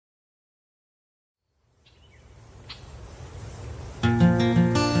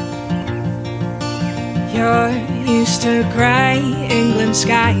You're used to grey England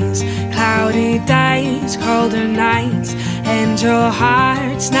skies, cloudy days, colder nights, and your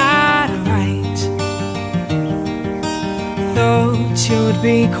heart's not right. Thought you'd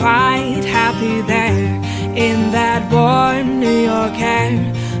be quite happy there in that warm New York air,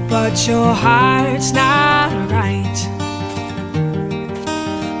 but your heart's not right.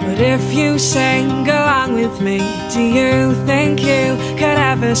 But if you sing along with me, do you think you could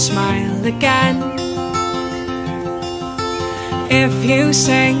ever smile again? If you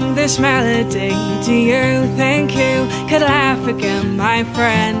sing this melody, do you think you could laugh again, my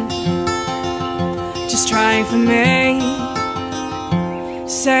friend? Just try for me.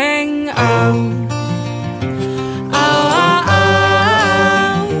 Sing, oh.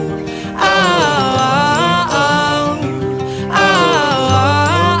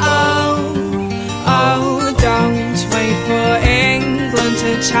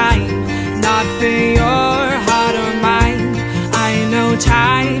 Time, not for your heart or mine. I know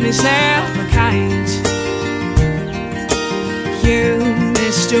time is never kind. You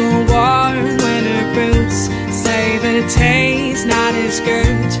missed your warm winter boots, say the taste not as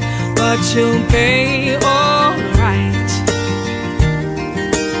good, but you'll be alright.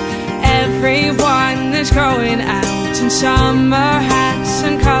 Everyone is going out in summer hats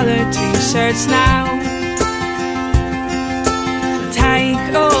and colored t-shirts now.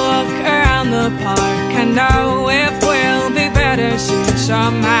 Take a look around the park, I know it will be better soon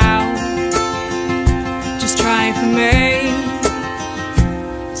somehow. Just try for me.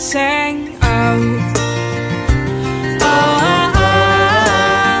 Sing, oh.